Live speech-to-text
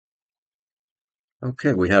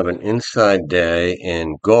Okay, we have an inside day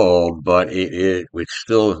in gold, but it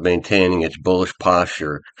still is maintaining its bullish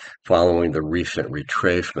posture following the recent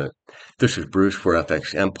retracement. This is Bruce for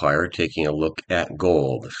FXEmpire taking a look at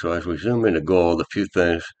gold. So as we zoom into gold, a few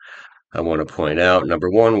things I want to point out.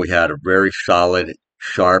 Number one, we had a very solid,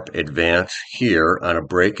 sharp advance here on a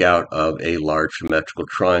breakout of a large symmetrical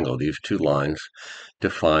triangle. These two lines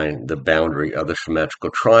define the boundary of the symmetrical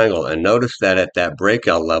triangle. And notice that at that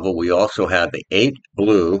breakout level, we also had the 8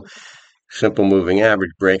 blue simple moving average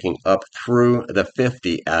breaking up through the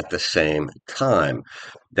 50 at the same time.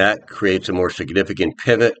 That creates a more significant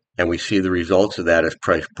pivot, and we see the results of that as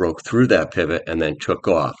price broke through that pivot and then took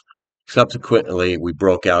off. Subsequently, we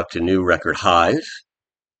broke out to new record highs,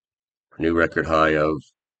 new record high of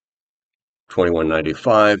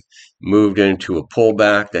 21.95, moved into a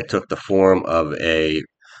pullback that took the form of a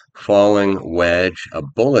falling wedge, a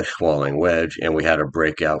bullish falling wedge, and we had a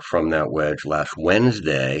breakout from that wedge last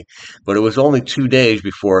Wednesday. But it was only 2 days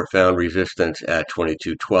before it found resistance at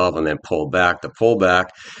 22.12 and then pulled back. The pullback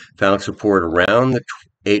found support around the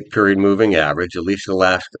 8-period moving average, at least the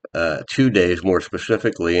last 2 days more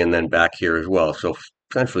specifically, and then back here as well. So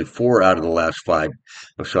essentially 4 out of the last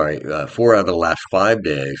 5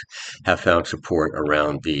 days have found support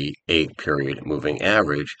around the 8-period moving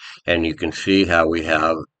average. And you can see how we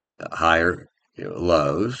have higher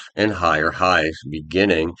lows and higher highs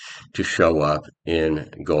beginning to show up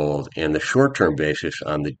in gold in the short-term basis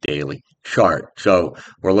on the daily chart. So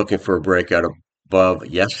we're looking for a breakout above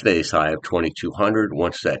yesterday's high of 2200.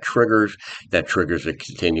 Once that triggers a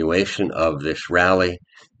continuation of this rally.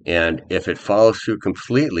 And if it follows through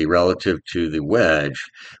completely relative to the wedge,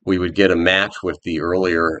 we would get a match with the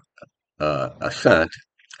earlier ascent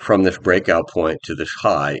from this breakout point to this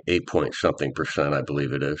high, 8 point something percent, I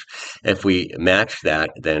believe it is. If we match that,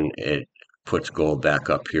 then it puts gold back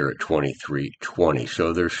up here at 23.20.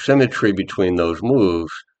 So there's symmetry between those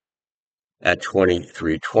moves at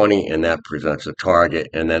 23.20, and that presents a target.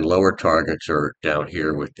 And then lower targets are down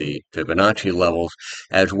here with the Fibonacci levels,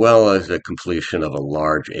 as well as the completion of a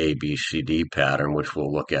large ABCD pattern, which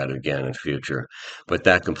we'll look at again in future. But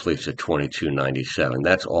that completes at 22.97.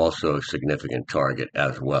 That's also a significant target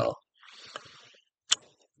as well.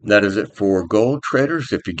 That is it for gold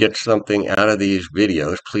traders. If you get something out of these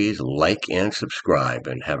videos, please like and subscribe,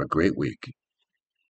 and have a great week.